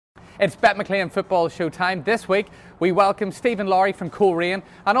It's Bet McLean Football Show time. This week we welcome Stephen Lowry from Coleraine,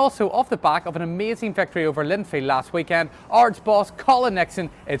 and also off the back of an amazing victory over Linfield last weekend, Ards boss Colin Nixon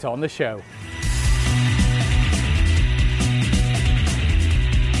is on the show.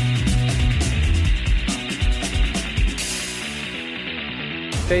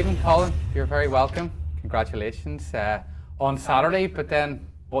 Stephen, Colin, you're very welcome. Congratulations on Saturday, but then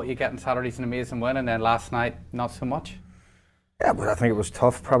what you get on Saturday's an amazing win, and then last night not so much. Yeah, but I think it was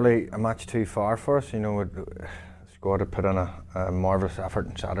tough, probably a match too far for us. You know, the squad had put in a marvellous effort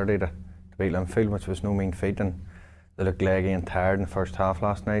on Saturday to beat Linfield, which was no mean feat, and they looked leggy and tired in the first half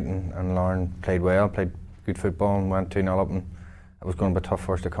last night, and Lauren played well, played good football and went 2-0 up, and it was going to be tough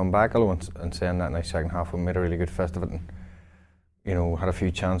for us to come back, although in saying that, in the second half we made a really good fist of it, and you know, had a few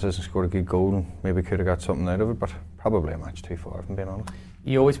chances and scored a good goal and maybe could have got something out of it, but probably a match too far, if I'm being honest.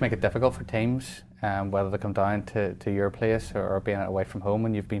 You always make it difficult for teams, whether they come down to your place or being away from home,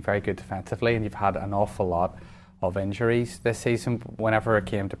 and you've been very good defensively, and you've had an awful lot of injuries this season. Whenever it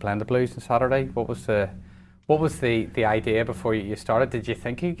came to playing the Blues on Saturday, what was the idea before you started? Did you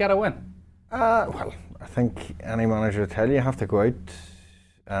think you'd get a win? Well, I think any manager will tell you have to go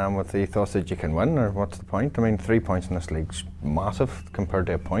out with the ethos that you can win, or what's the point? I mean, 3 points in this league's massive compared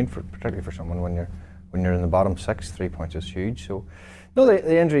to a point, particularly for someone when you're in the bottom six. 3 points is huge. So, no,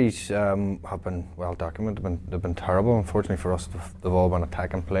 the injuries have been well documented. They've been terrible. Unfortunately for us, they've all been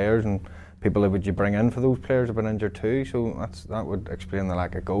attacking players, and people that would you bring in for those players have been injured too. So that would explain the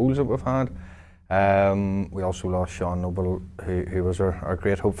lack of goals that we've had. We also lost Sean Noble, who was our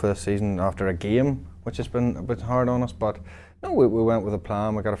great hope for this season after a game, which has been a bit hard on us, but. No, we went with a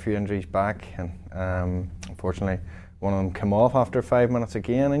plan. We got a few injuries back, and unfortunately, one of them came off after 5 minutes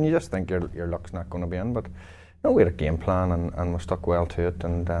again. And you just think your luck's not going to be in. But no, we had a game plan, and we stuck well to it.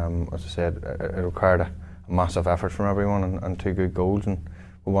 And as I said, it required a massive effort from everyone, and 2 good goals, and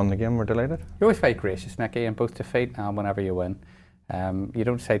we won the game. We're delighted. You're always very gracious, Nicky, in both defeat and whenever you win. You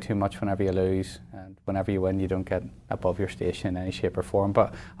don't say too much whenever you lose, and whenever you win, you don't get above your station in any shape or form.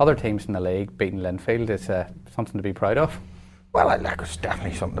 But other teams in the league beating Linfield is something to be proud of. Well, it's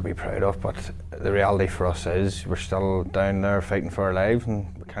definitely something to be proud of, but the reality for us is we're still down there fighting for our lives, and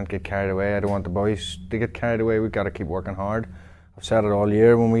we can't get carried away. I don't want the boys to get carried away. We've got to keep working hard. I've said it all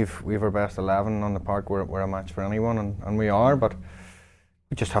year, when we've our best 11 on the park, we're a match for anyone, and we are, but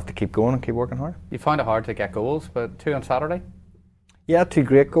we just have to keep going and keep working hard. You found it hard to get goals, but 2 on Saturday? Yeah, 2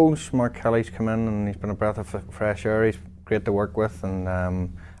 great goals. Mark Kelly's come in, and he's been a breath of fresh air. He's great to work with, and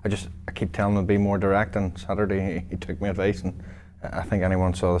I keep telling him to be more direct, and Saturday he took my advice, and I think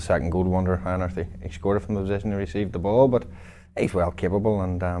anyone saw the second goal wonder how on earth he scored it from the position he received the ball, but he's well capable,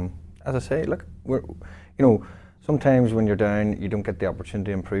 and as I say, look, sometimes when you're down you don't get the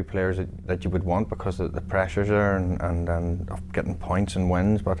opportunity to improve players that you would want because of the pressures there and of getting points and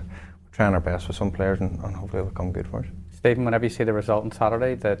wins, but we're trying our best with some players, and hopefully it'll come good for us. Stephen, whenever you see the result on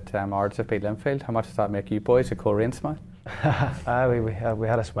Saturday that Ards have beat Linfield, how much does that make you boys at Coleraine smile? We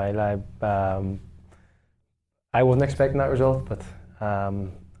had a smile. I wasn't expecting that result, but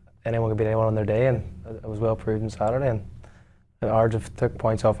anyone can beat anyone on their day, and it was well proved on Saturday. And Ards have took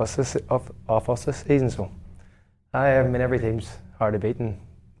points off us this season, so I mean every team's hard to beat, and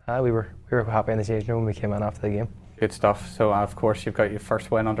we were happy in the changing room when we came in after the game. Good stuff. So of course you've got your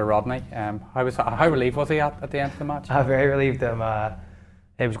first win under Rodney. How relieved was he at the end of the match? Very relieved.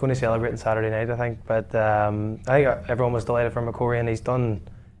 He was going to celebrate on Saturday night, I think, but I think everyone was delighted for Coleraine. He's done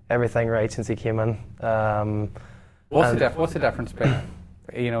everything right since he came in. What's the difference been?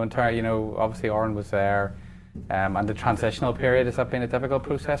 Obviously Oren was there, and the transitional period, has that been a difficult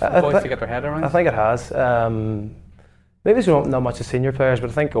process for boys to get their head around? I think it has. Maybe it's not much of senior players, but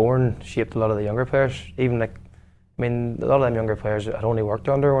I think Oren shaped a lot of the younger players. A lot of them younger players had only worked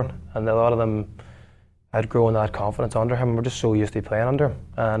under Oren, and a lot of them had grown that confidence under him. We're just so used to playing under him,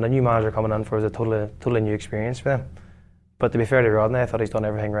 and a new manager coming in for was a totally new experience for them. But to be fair to Rodney, I thought he's done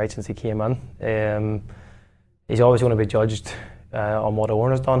everything right since he came in. He's always going to be judged on what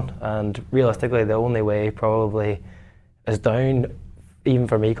Oren has done, and realistically the only way probably is down. Even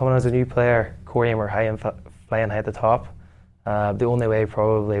for me coming as a new player, Coleraine were flying high at the top. The only way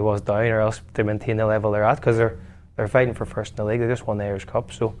probably was down, or else to maintain the level they're at, because they're fighting for first in the league. They just won the Irish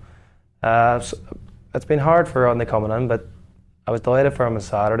Cup, so it's been hard for Rodney coming in, but I was delighted for him on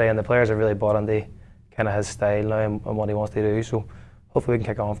Saturday, and the players have really bought into kind of his style now and what he wants to do, so hopefully we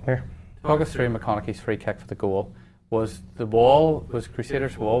can kick on from here. Talk us through McConaughey's free kick for the goal. Was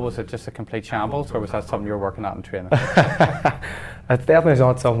Crusaders' wall, was it just a complete shambles, or was that something you were working on in training? It's definitely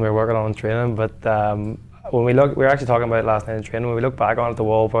not something we were working on in training, but when we were actually talking about it last night in training, when we look back on it, the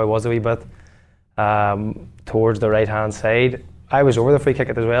wall probably was a wee bit towards the right hand side. I was over the free kick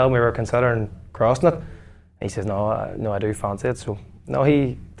as well, and we were considering crossing it. And he says, no, I do fancy it. So, no,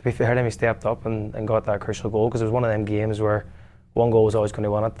 to be fair to him, he stepped up and got that crucial goal, because it was one of them games where one goal was always going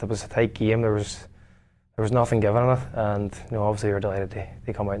to win it. It was a tight game. There was nothing given in it, and obviously we were delighted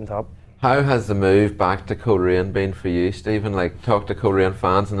to come out on top. How has the move back to Coleraine been for you, Stephen? Like, talk to Coleraine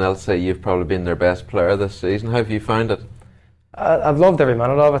fans and they'll say you've probably been their best player this season. How have you found it? I've loved every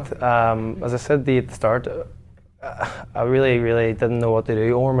minute of it. As I said at the start, I really, really didn't know what to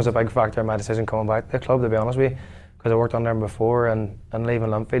do. Owen was a big factor in my decision coming back to the club, to be honest with you, because I worked under him before, and leaving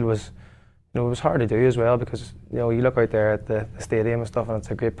Linfield was, it was hard to do as well, because you look out there at the stadium and stuff, and it's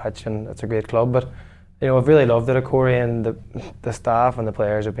a great pitch and it's a great club, but I've really loved it at Coleraine. The staff and the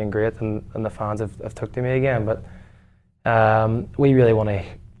players have been great, and the fans have took to me again. But we really want to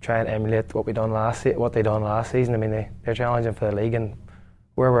try and emulate what they done last season. I mean, they're challenging for the league, and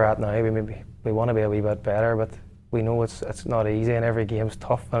where we're at now, we want to be a wee bit better. But we know it's not easy, and every game's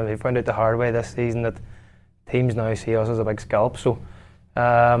tough. And we found out the hard way this season that teams now see us as a big scalp. So,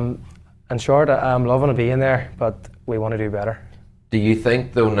 in short, I'm loving being there, but we want to do better. Do you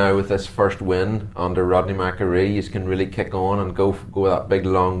think, though, now with this first win under Rodney McAree, you can really kick on and go that big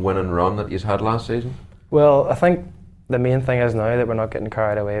long winning run that you had last season? Well, I think the main thing is now that we're not getting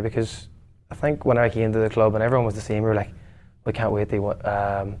carried away, because I think when I came to the club and everyone was the same, we were like, we can't wait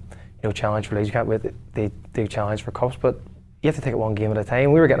to challenge for leagues, we can't wait to challenge for cups, but you have to take it one game at a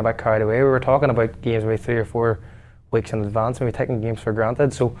time. We were getting a bit carried away. We were talking about games maybe 3 or 4 weeks in advance, and we were taking games for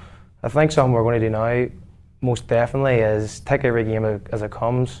granted. So I think something we're going to do now, most definitely, is take every game as it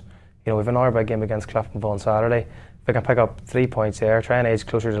comes. We've an hour game against Cliftonville on Saturday. If we can pick up 3 points there, try and edge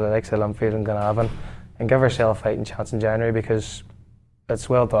closer to the likes of Linfield and Glenavon, and give ourselves a fighting chance in January, because it's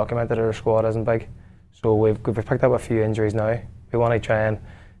well documented that our squad isn't big. So we've picked up a few injuries now. We want to try and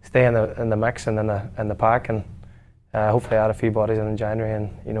stay in the mix and in the pack, and hopefully add a few bodies in January,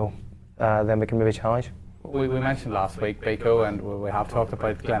 and then we can maybe challenge. We mentioned last week, Biko, and we have talked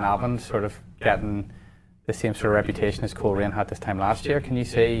about Glenavon sort of getting the same sort of reputation as Coleraine had this time last year. Can you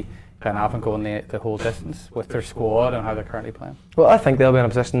see Glenavon going the whole distance with their squad and how they're currently playing? Well, I think they'll be in a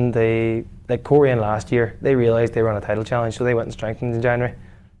position. Like Coleraine last year, they realised they were on a title challenge, so they went and strengthened in January.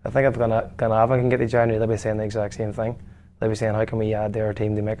 I think if Glenavon can get to January, they'll be saying the exact same thing. They'll be saying, how can we add their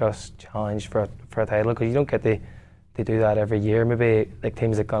team to make us challenge for a title? Because you don't get to do that every year. Maybe like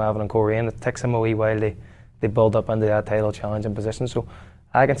teams like Glenavon and Coleraine, it takes them a wee while they build up into that title challenging position. So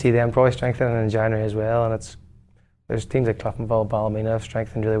I can see them probably strengthening in January as well, and there's teams like Cliftonville, Ballymena have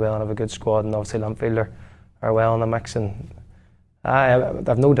strengthened really well and have a good squad, and obviously Linfield are well in the mix, and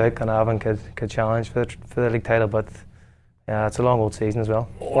I've no doubt Glenavon could challenge for the league title, but it's a long old season as well.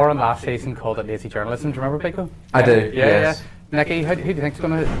 Oran last season called it lazy journalism. Do you remember, Pico? I do. Yes. Nicky, who do you think is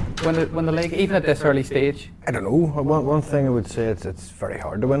going to win the league, even at this early stage? I don't know. One thing I would say, it's very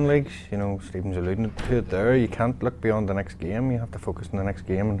hard to win leagues. Stephen's alluding to it there. You can't look beyond the next game. You have to focus on the next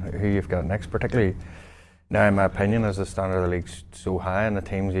game and who you've got next, particularly now, in my opinion, as the standard of the league's so high and the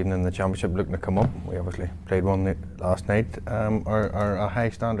teams even in the championship looking to come up. We obviously played one last night, are a high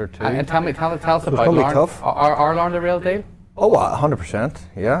standard too. And tell us about Larne. Are Larne the real deal? Oh, 100%.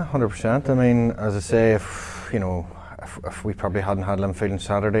 Yeah, 100%. I mean, as I say, if we probably hadn't had Linfield on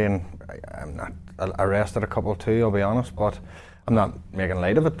Saturday, and I'm not arrested a couple too, I'll be honest, but I'm not making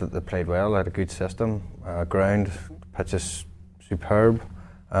light of it. They played well, they had a good system, ground, pitch is superb.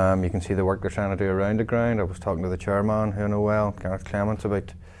 You can see the work they're trying to do around the ground. I was talking to the chairman, who I know well, Gareth Clements,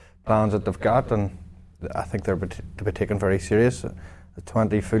 about plans that they've got, and I think they're to be taken very serious. The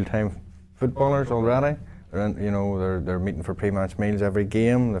 20 full-time footballers already. They're meeting for pre-match meals every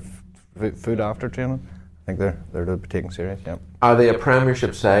game. The food after training. I think they're to be taken serious. Yeah. Are they a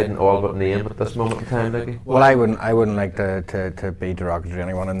Premiership side in all but name at this moment in time, Nicky? Well, I wouldn't like to be derogatory to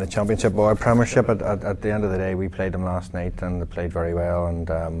anyone in the Championship or Premiership. At the end of the day, we played them last night and they played very well,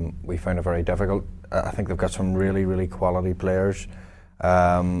 and we found it very difficult. I think they've got some really, really quality players,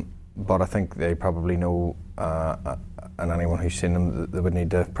 but I think they probably know, and anyone who's seen them, they would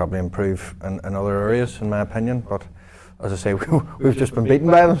need to probably improve in other areas, in my opinion. But as I say, we've just been beaten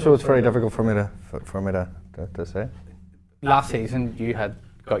by them, so it's very difficult for me to say. Last season, you had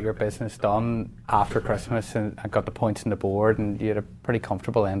got your business done after Christmas and got the points on the board, and you had a pretty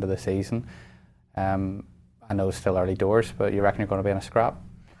comfortable end of the season. I know it's still early doors, but you reckon you're going to be in a scrap?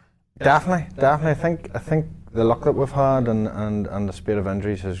 Definitely. I think the luck that we've had and the spate of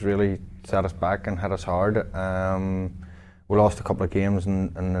injuries has really set us back and hit us hard. We lost a couple of games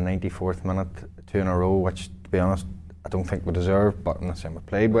in the 94th minute, 2 in a row, which, to be honest, I don't think we deserved, but I'm not saying we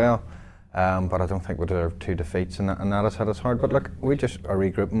played well. But I don't think we deserved 2 defeats, and that has hit us hard. But look, we just are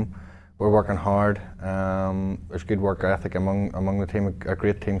regrouping. we're working hard. There's good work ethic among the team, a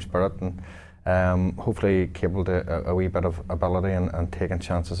great team spirit, and hopefully capable to a wee bit of ability and taking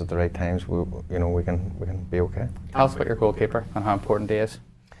chances at the right times. We can be okay. Tell us about your goalkeeper and how important he is.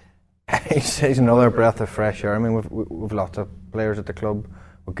 He's another breath of fresh air. I mean, we've lots of players at the club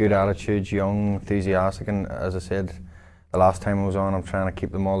with good attitudes, young, enthusiastic, and as I said the last time I was on, I'm trying to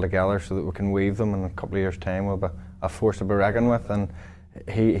keep them all together so that we can weave them in a couple of years' time. We'll be a force to be reckoned with, and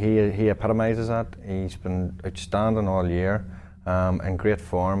he epitomises that. He's been outstanding all year, in great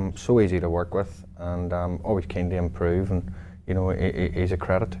form, so easy to work with, and always keen to improve, and he's a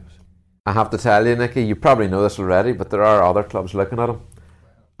credit to us. I have to tell you, Nicky, you probably know this already, but there are other clubs looking at him.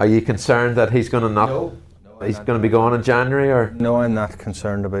 Are you concerned that he's going to not? No, he's going to be gone in January, or? No, I'm not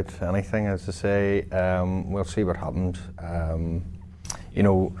concerned about anything. As I say, we'll see what happens.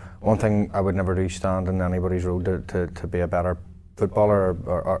 One thing I would never do is stand in anybody's road to be a better footballer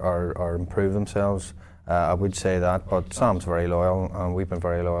or improve themselves. I would say that, but Sam's very loyal, and we've been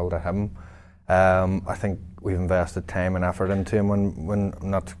very loyal to him. I think we've invested time and effort into him. When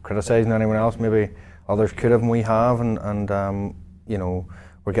I'm not criticising anyone else, maybe others could have, and we have, and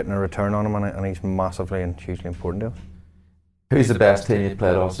we're getting a return on him, and he's massively and hugely important to us. Who's the best team you've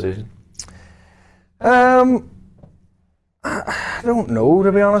played all season? I don't know,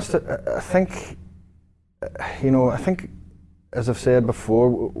 to be honest. I think, as I've said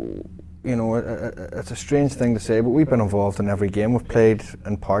before, it's a strange thing to say, but we've been involved in every game. We've played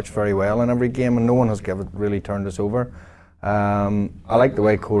in parts very well in every game, and no one has really turned us over. I like the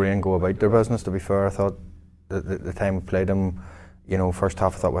way Coleraine go about their business, to be fair. I thought the time we played them, first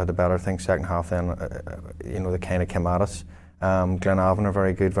half I thought we had the better thing. Second half then, they kind of came at us. Glenavon are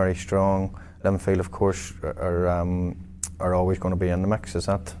very good, very strong. Linfield, of course, are always going to be in the mix. Is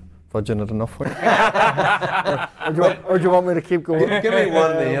that fudging it enough for you? or do you want me to keep going? Give me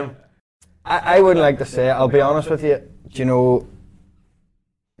one name. I wouldn't like to say it. I'll be honest with you.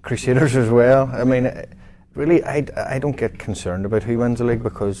 Crusaders as well. I mean, really, I don't get concerned about who wins the league,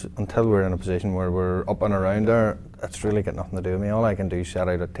 because until we're in a position where we're up and around there, it's really got nothing to do with me. All I can do is set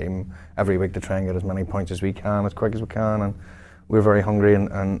out a team every week to try and get as many points as we can, as quick as we can, and we're very hungry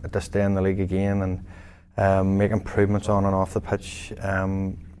and to stay in the league again and make improvements on and off the pitch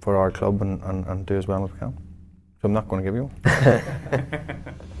for our club and do as well as we can. So I'm not going to give you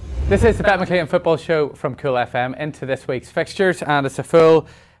one. This is the Bet McLean Football Show from Cool FM into this week's fixtures, and it's a full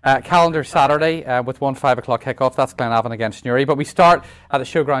calendar Saturday with 5 o'clock kickoff. That's Glenavon against Newry. But we start at the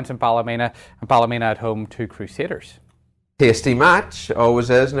showgrounds in Ballymena, and Ballymena at home to Crusaders. Tasty match, always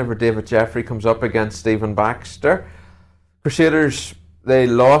is, whenever David Jeffrey comes up against Stephen Baxter. Crusaders, they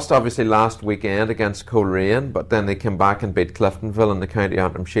lost obviously last weekend against Coleraine, but then they came back and beat Cliftonville in the County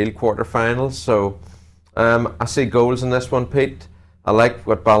Antrim Shield quarter-finals. So I see goals in this one, Pete. I like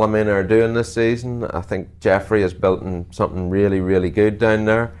what Ballymena are doing this season. I think Jeffrey has built something really, really good down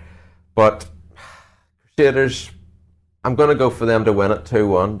there. But Crusaders, I'm going to go for them to win it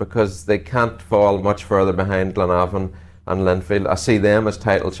 2-1, because they can't fall much further behind Glenavon and Linfield. I see them as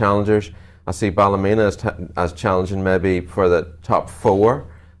title challengers. I see Ballymena as challenging maybe for the top 4,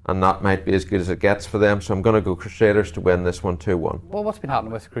 and that might be as good as it gets for them. So I'm going to go Crusaders to win this one 2-1. Well, what's been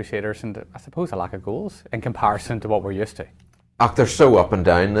happening with Crusaders, and I suppose a lack of goals in comparison to what we're used to? They're so up and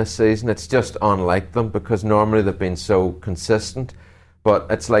down this season. It's just unlike them, because normally they've been so consistent. But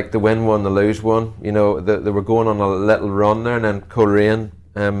it's like they win one, they lose one. They were going on a little run there, and then Coleraine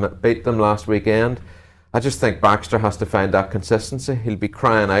beat them last weekend. I just think Baxter has to find that consistency. He'll be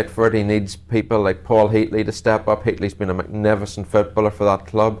crying out for it. He needs people like Paul Heatley to step up. Heatley's been a magnificent footballer for that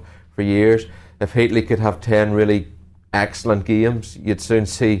club for years. If Heatley could have 10 really excellent games, you'd soon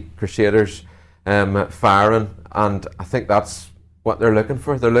see Crusaders firing, and I think that's what they're looking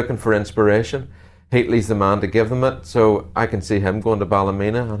for. They're looking for inspiration. Heatley's the man to give them it, so I can see him going to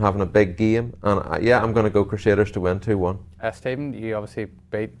Ballymena and having a big game, and I'm going to go Crusaders to win 2-1. Stephen, you obviously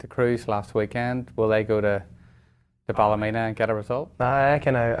beat the Crews last weekend. Will they go to Ballymena and get a result? I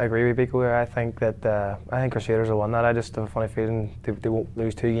agree with Biko here. I think Crusaders will win that. I just have a funny feeling they won't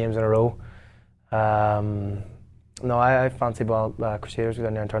lose 2 games in a row. No, I fancy Crusaders go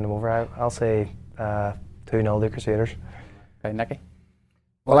down there and turn them over. I'll say 2-0 to Crusaders. Okay, Nicky?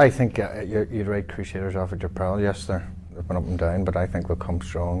 Well, I think you're right. Crusaders offered their pearl. Yes, they've been up and down, but I think they'll come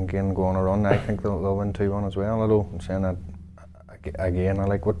strong again, go on a run. I think they'll win 2-1 as well. Although I'm saying that again, I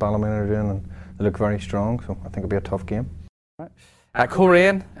like what Ballymena are doing, and they look very strong. So I think it'll be a tough game. Right.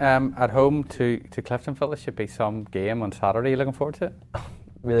 Coleraine at home to Cliftonville. It should be some game on Saturday. Are you looking forward to it?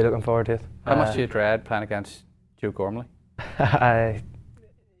 Really looking forward to it. How much do you dread playing against Joe Gormley?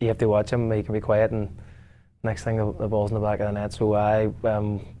 You have to watch him. He can be quiet, and next thing the ball's in the back of the net. So I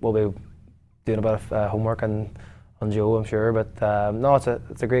will be doing a bit of homework on Joe, I'm sure. But no,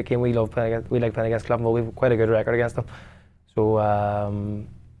 it's a great game. We like playing against Cliftonville. We've quite a good record against them. So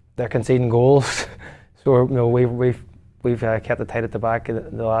they're conceding goals. So we've kept it tight at the back.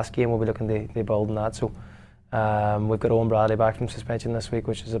 In the last game, we'll be looking to build on that. So we've got Owen Bradley back from suspension this week,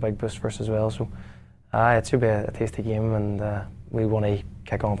 which is a big boost for us as well. So it should be a tasty game, and we want to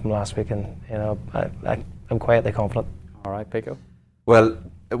kick on from last week. And I'm quietly confident. All right, Pico. Well,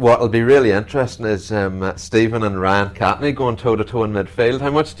 what'll be really interesting is Stephen and Ryan Catney going toe to toe in midfield.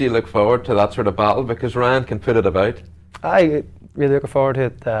 How much do you look forward to that sort of battle? Because Ryan can put it about. I really looking forward to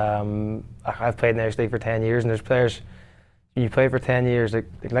it. I've played in Irish League for 10 years, and there's players you play for 10 years.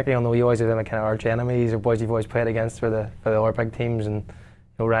 Like you know, you always have kind of arch enemies or boys you've always played against for the other big teams. And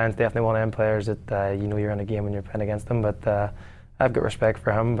Ryan's definitely one of them players that you're in a game when you're playing against them. But I've got respect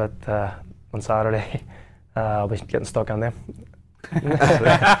for him. But on Saturday, I'll be getting stuck on them.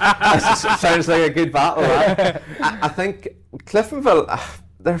 Sounds like a good battle. Right? I think Cliftonville,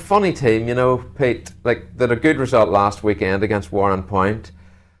 they're a funny team, Pete. Like, they had a good result last weekend against Warren Point,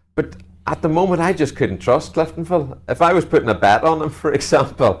 but at the moment I just couldn't trust Cliftonville. If I was putting a bet on them, for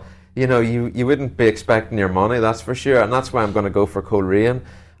example, you wouldn't be expecting your money, that's for sure, and that's why I'm going to go for Coleraine.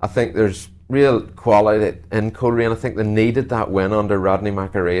 I think there's real quality in Coleraine. I think they needed that win under Rodney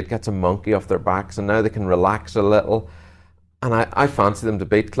McAree. It gets a monkey off their backs, and now they can relax a little. And I fancy them to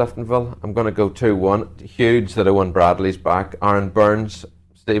beat Cliftonville. I'm going to go 2-1. Huge that Owen Bradley's back. Aaron Burns,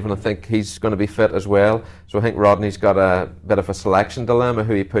 Stephen, I think he's going to be fit as well. So I think Rodney's got a bit of a selection dilemma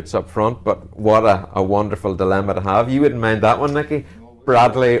who he puts up front. But what a wonderful dilemma to have. You wouldn't mind that one, Nicky?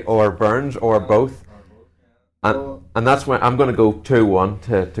 Bradley or Burns or both? And that's why I'm going to go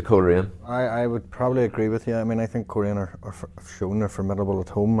 2-1 to Coleraine. I would probably agree with you. I mean, I think Coleraine are shown they're formidable at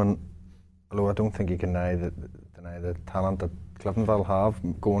home, and although I don't think you can deny the talent that Cliftonville have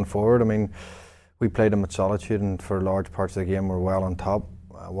going forward. I mean, we played them at Solitude, and for large parts of the game we're well on top,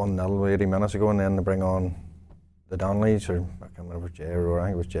 1-0 80 minutes ago, and then to bring on the Donnellys, or I can't remember if it was Jay or Rory, I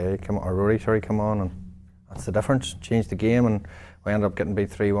think it was Jay, Rory, come on, and that's the difference. Changed the game, and we ended up getting beat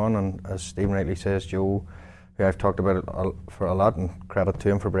 3-1. And as Stephen rightly says, Joe, who I've talked about it for a lot, and credit to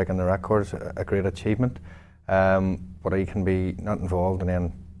him for breaking the records, a great achievement. But he can be not involved and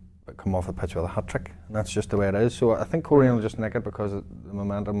then come off the pitch with a hat-trick, and that's just the way it is. So I think Coleraine will just nick it because the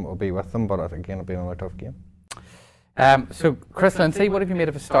momentum will be with them, but again it'll be another tough game. So Chris Lindsay, what have you made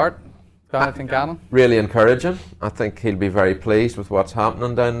of a start down at Dungannon? Really encouraging. I think he'll be very pleased with what's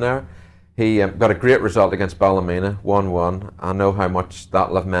happening down there. He got a great result against Ballymena, 1-1. I know how much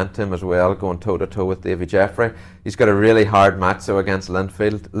that'll have meant to him as well, going toe-to-toe with Davy Jeffrey. He's got a really hard match though against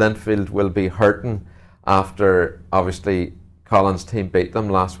Linfield. Linfield will be hurting after, obviously, Colin's team beat them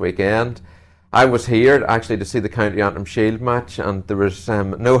last weekend. I was here actually to see the County Antrim Shield match, and there was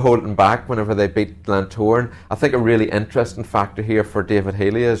no holding back whenever they beat Glentoran. I think a really interesting factor here for David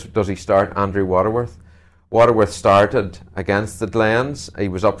Healy is, does he start Andrew Waterworth? Waterworth started against the Glens. He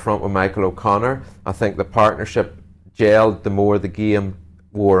was up front with Michael O'Connor. I think the partnership gelled the more the game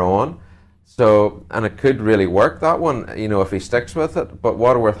wore on. So, and it could really work, that one, if he sticks with it. But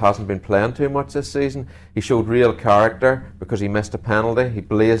Waterworth hasn't been playing too much this season. He showed real character because he missed a penalty. He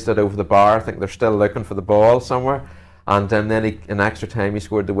blazed it over the bar. I think they're still looking for the ball somewhere. And then in extra time he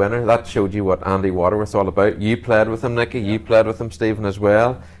scored the winner. That showed you what Andy Waterworth's all about. You played with him, Nicky. You played with him, Stephen, as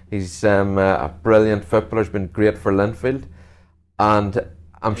well. He's a brilliant footballer. He's been great for Linfield. And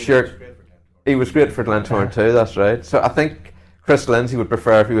I'm sure he was great for Glentoran too, that's right. So I think Chris Lindsay would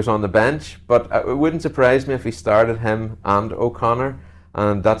prefer if he was on the bench, but it wouldn't surprise me if he started him and O'Connor,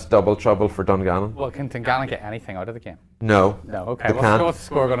 and that's double trouble for Dungannon. Well, can Dungannon get anything out of the game? No. Okay. What's the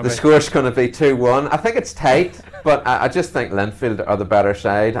score going to be? The score's going to be 2-1. I think it's tight, but I just think Linfield are the better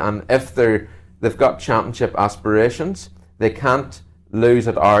side, and if they've got championship aspirations, they can't lose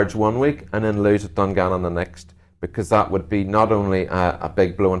at Ards one week and then lose at Dungannon the next, because that would be not only a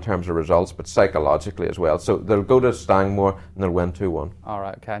big blow in terms of results, but psychologically as well. So they'll go to Stangmore and they'll win 2-1. All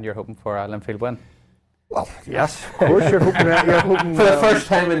right, okay, and you're hoping for a Linfield win? Well, yes, of course you're hoping for the first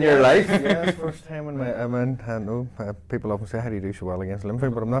time in your life. Yes, first time in my. I mean, no, people often say, "How do you do so well against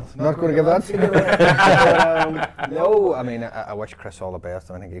Linfield?" But I'm not going to give that to you. No, I mean, I wish Chris all the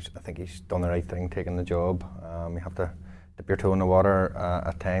best. I think he's done the right thing, taking the job. You have to dip your toe in the water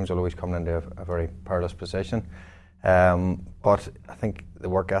at times, although he's coming into a very perilous position. But I think the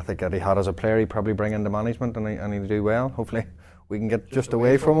work ethic that he had as a player, he probably bring into management, and he'll do well. Hopefully, we can get just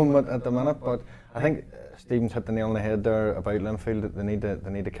away from him at the minute. But I think Stephen's hit the nail on the head there about Linfield. They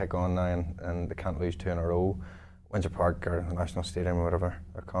need to kick on now, and they can't lose 2 in a row. Windsor Park or the National Stadium or whatever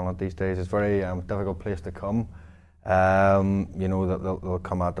they're calling it these days. It's a very difficult place to come. You know, that they'll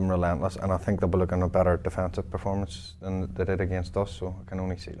come at them relentless, and I think they'll be looking at a better defensive performance than they did against us, so I can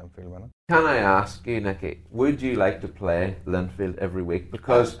only see Linfield winning. Can I ask you, Nicky, would you like to play Linfield every week?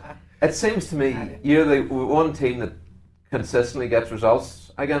 Because it seems to me you're the one team that consistently gets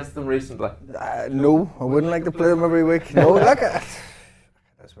results against them recently. No, I wouldn't like to play them every week. No, look,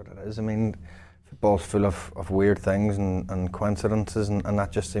 that's what it is. I mean, football's full of weird things and coincidences, and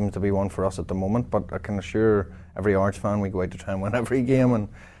that just seems to be one for us at the moment. But I can assure every Ards fan we go out to try and win every game, and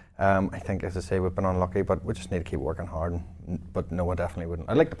I think, as I say, we've been unlucky, but we just need to keep working hard. But no, I definitely wouldn't.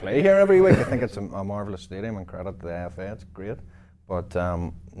 I'd like to play here every week. I think it's a marvellous stadium, and credit to the AFA, it's great. But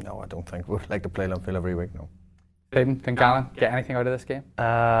no, I don't think we'd like to play Linfield every week, no. Stephen, can Gannon get anything out of this game?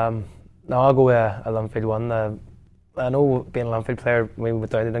 No, I'll go with a Linfield one. I know being a Linfield player, when we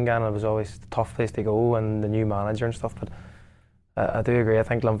went down to Dungannon, it was always a tough place to go, and the new manager and stuff. But I do agree. I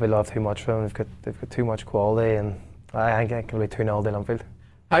think Linfield will have too much for them. They've got too much quality, and I think it can be 2-0 to Linfield.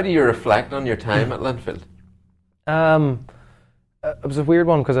 How do you reflect on your time at Linfield? It was a weird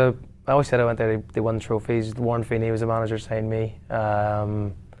one because I always said I went there to win trophies. Warren Feeney was the manager, signed me.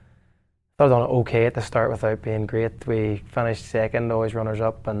 I was on okay at the start without being great. We finished second, always runners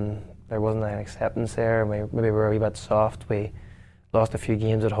up, and there wasn't an acceptance there. Maybe we were a wee bit soft. We lost a few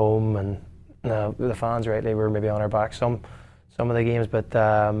games at home, and the fans rightly were maybe on our back some of the games. But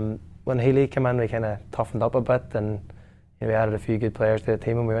when Healy came in, we kind of toughened up a bit, and we added a few good players to the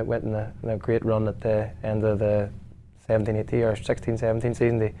team, and we went in a great run at the end of the 17-18 or 16-17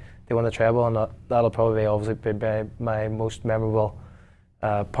 season. They won the treble, and that'll probably obviously be my most memorable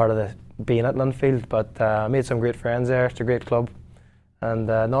part of the being at Linfield. But I made some great friends there. It's a great club, and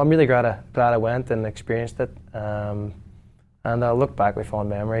no, I'm really glad I went and experienced it. And I'll look back with fond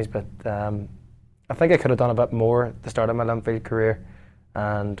memories. But I think I could have done a bit more at the start of my Linfield career,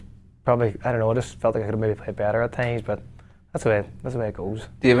 and probably, I don't know, I just felt like I could have maybe played better at times. But that's the way it goes.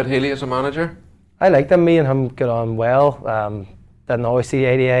 David Healy as a manager? I liked him. Me and him got on well. Didn't always see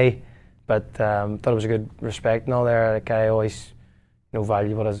eye to eye, but thought it was a good respect and all there. Like, I always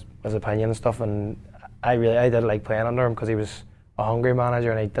value what his opinion and stuff, and I did like playing under him because he was a hungry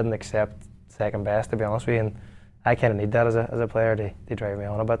manager and he didn't accept second best, to be honest with you, and I kind of need that as a player to drive me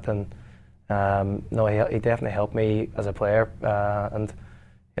on a bit. And no, he definitely helped me as a player, and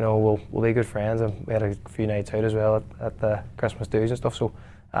we'll be good friends, and we had a few nights out as well at the Christmas dues and stuff, so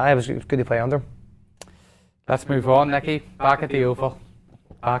it was good to play under him. Let's move on, Nicky. Back at the Oval.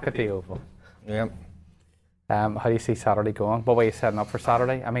 Yeah. How do you see Saturday going? What were you setting up for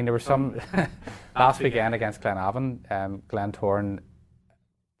Saturday? I mean, there was some last weekend against Glenavon, Glentoran.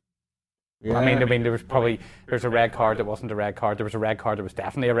 Yeah. I mean, there's a red card that wasn't a red card. There was a red card that was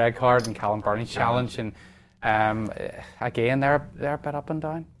definitely a red card, and Callum Burney's challenge. And again, they're a bit up and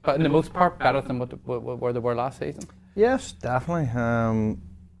down, but in the most part, better than where they were last season. Yes, definitely.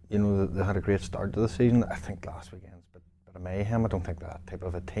 They had a great start to the season. I think last weekend's a bit of mayhem. I don't think they're that type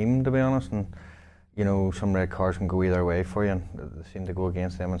of a team, to be honest. And some red cards can go either way for you, and they seem to go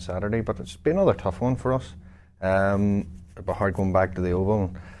against them on Saturday. But it's been another tough one for us. It'll be hard going back to the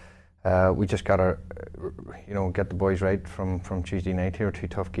Oval. We just got to, get the boys right from Tuesday night here. 2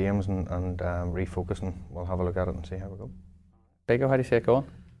 tough games, and refocus, and we'll have a look at it and see how we go. Bigo, how do you see it going?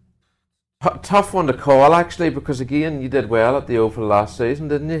 Tough one to call, actually, because again, you did well at the Oval last season,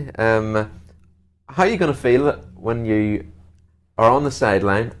 didn't you? How are you going to feel when you are on the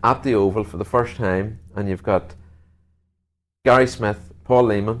sideline at the Oval for the first time, and you've got Gary Smith, Paul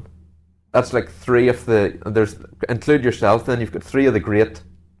Lehman? That's like 3 of include yourself, then you've got 3 of the great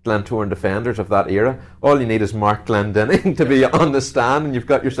Glentoran defenders of that era. All you need is Mark Glendinning to be on the stand, and you've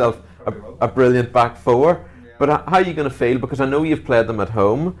got yourself a brilliant back four. Yeah. But how are you going to feel? Because I know you've played them at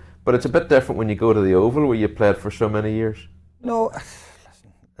home, but it's a bit different when you go to the Oval, where you played for so many years. No,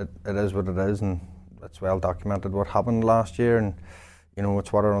 listen, it is what it is, and it's well documented what happened last year, and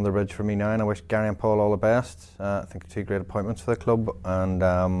it's water on the bridge for me now, and I wish Gary and Paul all the best. I think 2 great appointments for the club, and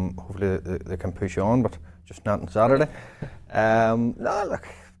hopefully they can push on, but just not on Saturday. No, look,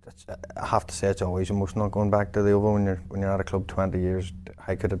 I have to say it's always emotional going back to the Oval when you're at a club 20 years.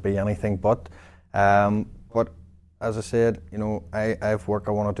 How could it be anything but? But as I said, I have work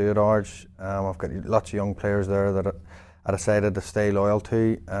I want to do at Ards. I've got lots of young players there that I decided to stay loyal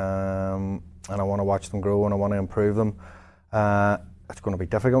to, and I want to watch them grow, and I want to improve them. It's going to be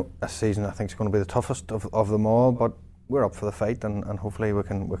difficult this season. I think it's going to be the toughest of them all, but we're up for the fight, and hopefully we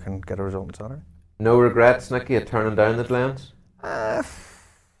can get a result on Saturday. No regrets, Nicky, at turning down the Glens?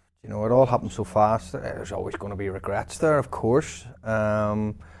 It all happened so fast. There's always going to be regrets there, of course.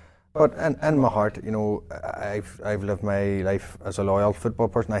 But in my heart, I've lived my life as a loyal football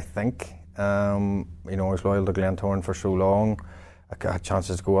person, I think. You know, I was loyal to Glentoran for so long. I had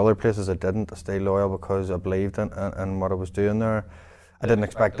chances to go other places. I didn't. I stayed loyal because I believed in what I was doing there. I didn't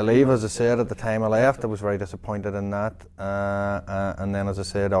expect to leave, as I said, at the time I left. I was very disappointed in that. And then, as I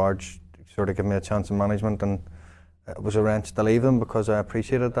said, Ards sort of gave me a chance in management, and it was a wrench to leave them because I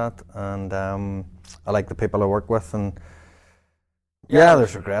appreciated that. And I like the people I work with. And yeah,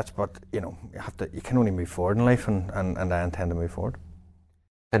 there's regrets, but you know, you can only move forward in life, and I intend to move forward.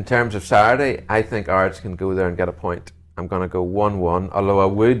 In terms of Saturday, I think Ards can go there and get a point. I'm going to go 1-1, although I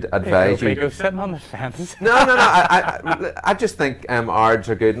would advise you... sitting on the fence. No. I just think Ards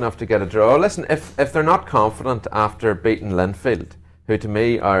are good enough to get a draw. Listen, if they're not confident after beating Linfield, who to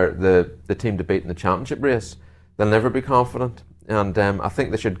me are the team to beat in the championship race, they'll never be confident. And I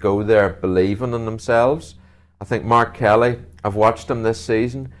think they should go there believing in themselves. I think Mark Kelly, I've watched him this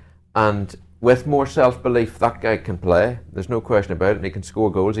season, and with more self-belief, that guy can play. There's no question about it, and he can score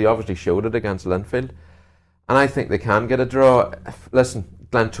goals. He obviously showed it against Linfield. And I think they can get a draw. Listen,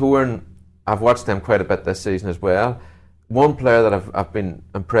 Glentoran, I've watched them quite a bit this season as well. One player that I've been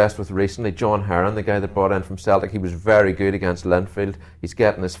impressed with recently, John Heron, the guy that brought in from Celtic, he was very good against Linfield. He's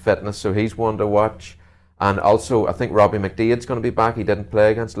getting his fitness, so he's one to watch. And also, I think Robbie McDade's going to be back. He didn't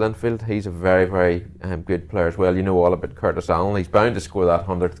play against Linfield. He's a very, very good player as well. You know all about Curtis Allen. He's bound to score that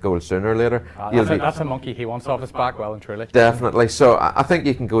 100th goal sooner or later. That's a monkey he wants off his back, well and truly. Definitely. So I think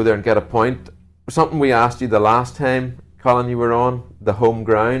you can go there and get a point. Something we asked you the last time, Colin, you were on, the home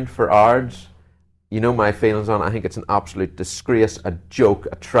ground for Ards. You know my feelings on it. I think it's an absolute disgrace, a joke,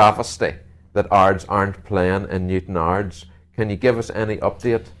 a travesty that Ards aren't playing in Newton Ards. Can you give us any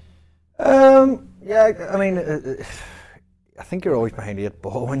update? Yeah, I mean, I think you're always behind the 8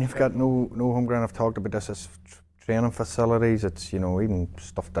 ball when you've got no home ground. I've talked about this as training facilities. It's, you know, even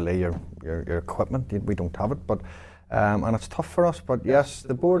stuff to lay your equipment. We don't have it, but and it's tough for us. But yes,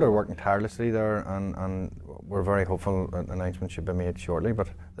 the board are working tirelessly there, and we're very hopeful an announcement should be made shortly. But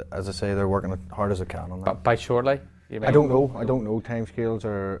as I say, they're working as hard as they can on that. But by shortly? I don't know timescales,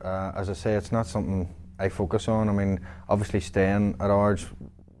 or as I say, it's not something I focus on. I mean, obviously staying at Ards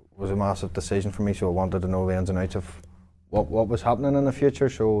was a massive decision for me, so I wanted to know the ins and outs of what was happening in the future.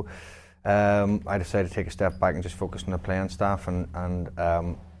 So I decided to take a step back and just focus on the playing staff, and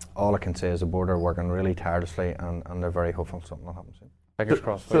all I can say is the board are working really tirelessly, and they're very hopeful something will happen soon. Fingers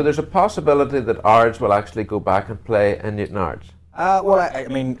crossed. So there's a possibility that Ards will actually go back and play in Newton Ards? Well, I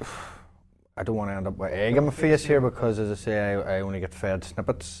mean, I don't want to end up with egg in my face here, because as I say, I only get fed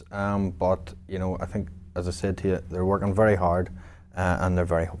snippets, but you know, I think, as I said to you, they're working very hard, and they're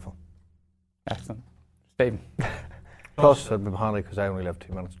very hopeful. Excellent. Stephen. Plus, it'd be handy because I only live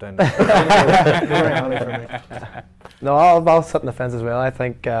 2 minutes down there. Very handy for me. No, I'll sit on the fence as well. I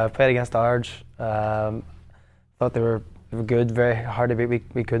think played against Ards. Thought they were good, very hard to beat.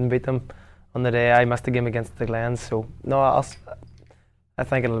 We couldn't beat them on the day. I missed the game against the Glens, so no, I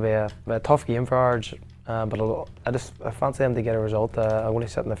think it'll be a tough game for Ards. But I fancy them to get a result. I'm only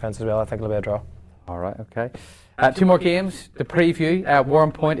sit on the fence as well. I think it'll be a draw. All right, okay. 2 more games. The preview,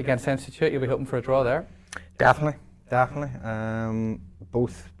 Warren Point against Institute. You'll be hoping for a draw there? Definitely.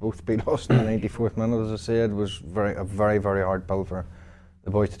 Both beat us in the 94th minute, as I said. Was a very, very hard pill for the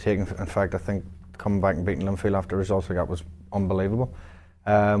boys to take. In fact, I think coming back and beating Linfield after results like that was unbelievable.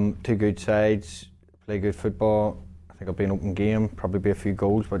 2 good sides, play good football. I think it'll be an open game, probably be a few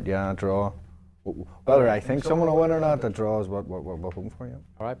goals, but yeah, a draw. Whether I think someone will win or not, a draw is what we're hoping for. Yeah.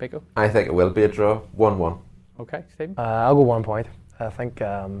 All right, Pico. I think it will be a draw, 1-1. Okay, Stephen. I'll go 1 point. I think.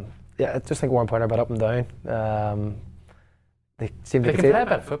 I just think 1 point are a bit up and down. They seem to play a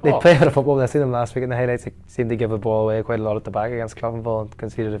bit of football. They play a bit of football. I seen them last week in the highlights. They seem to give the ball away quite a lot at the back against Clevenville and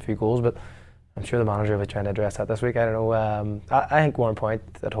conceded a few goals. But I'm sure the manager will be trying to address that this week. I don't know. I think 1 point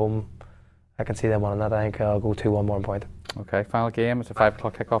at home. I can see them winning that. I think I'll go 2-1 1 point. Okay, final game. It's a 5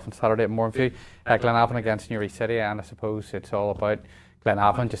 o'clock kickoff on Saturday at Mournview. Glenavon against Newry City, and I suppose it's all about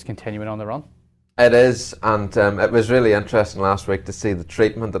Glenavon just continuing on the run. It is, and it was really interesting last week to see the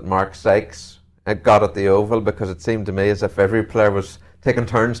treatment that Mark Sykes got at the Oval, because it seemed to me as if every player was taking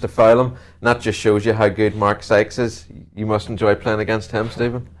turns to foul him, and that just shows you how good Mark Sykes is. You must enjoy playing against him,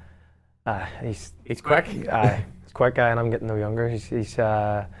 Stephen. He's quick. He's a quick guy, and I'm getting no younger. He's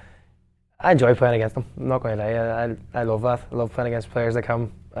I enjoy playing against him. I'm not going to lie. I love that. I love playing against players that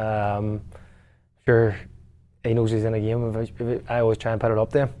come. Sure, he knows he's in a game. I always try and put it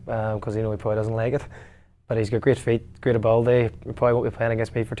up to him because he probably doesn't like it. But he's got great feet, great ability. He probably won't be playing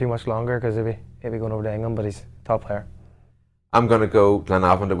against me for too much longer because he'll be going over to England. But he's a top player. I'm going to go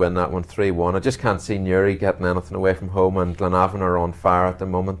Glenavon to win that one 3-1. I just can't see Newry getting anything away from home, and Glenavon are on fire at the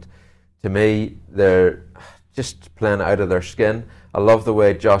moment. To me, they're just playing out of their skin. I love the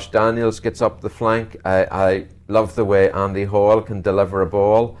way Josh Daniels gets up the flank. I love the way Andy Hall can deliver a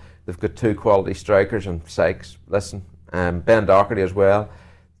ball. They've got 2 quality strikers, and Sykes, listen, Ben Doherty as well.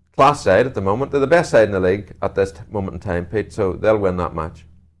 Class side at the moment. They're the best side in the league at this moment in time, Pete, so they'll win that match.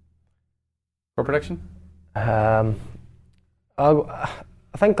 For prediction? I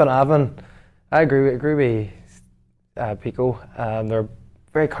think Glenavon, I agree with Pico. They're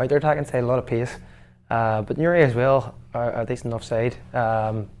very counter-attacking side, a lot of pace. But Newry as well are a decent enough side.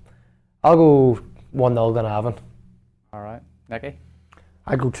 I'll go 1-0 Glenavon. All right. Nicky?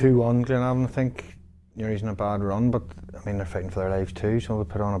 I'd go 2-1 Glenavon. I think Newry's in a bad run, but I mean they're fighting for their lives too, so they'll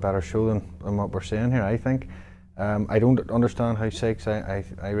put on a better show than what we're seeing here, I think. I don't understand how Sykes, I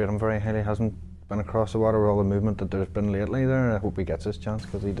rate him very highly, hasn't been across the water with all the movement that there's been lately there. I hope he gets his chance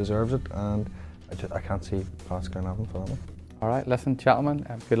because he deserves it, and I can't see past Glenavon for that one. All right, listen, gentlemen,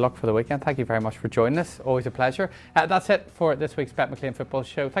 good luck for the weekend. Thank you very much for joining us. Always a pleasure. That's it for this week's Bet McLean Football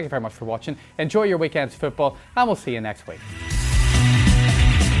Show. Thank you very much for watching. Enjoy your weekend's football, and we'll see you next week.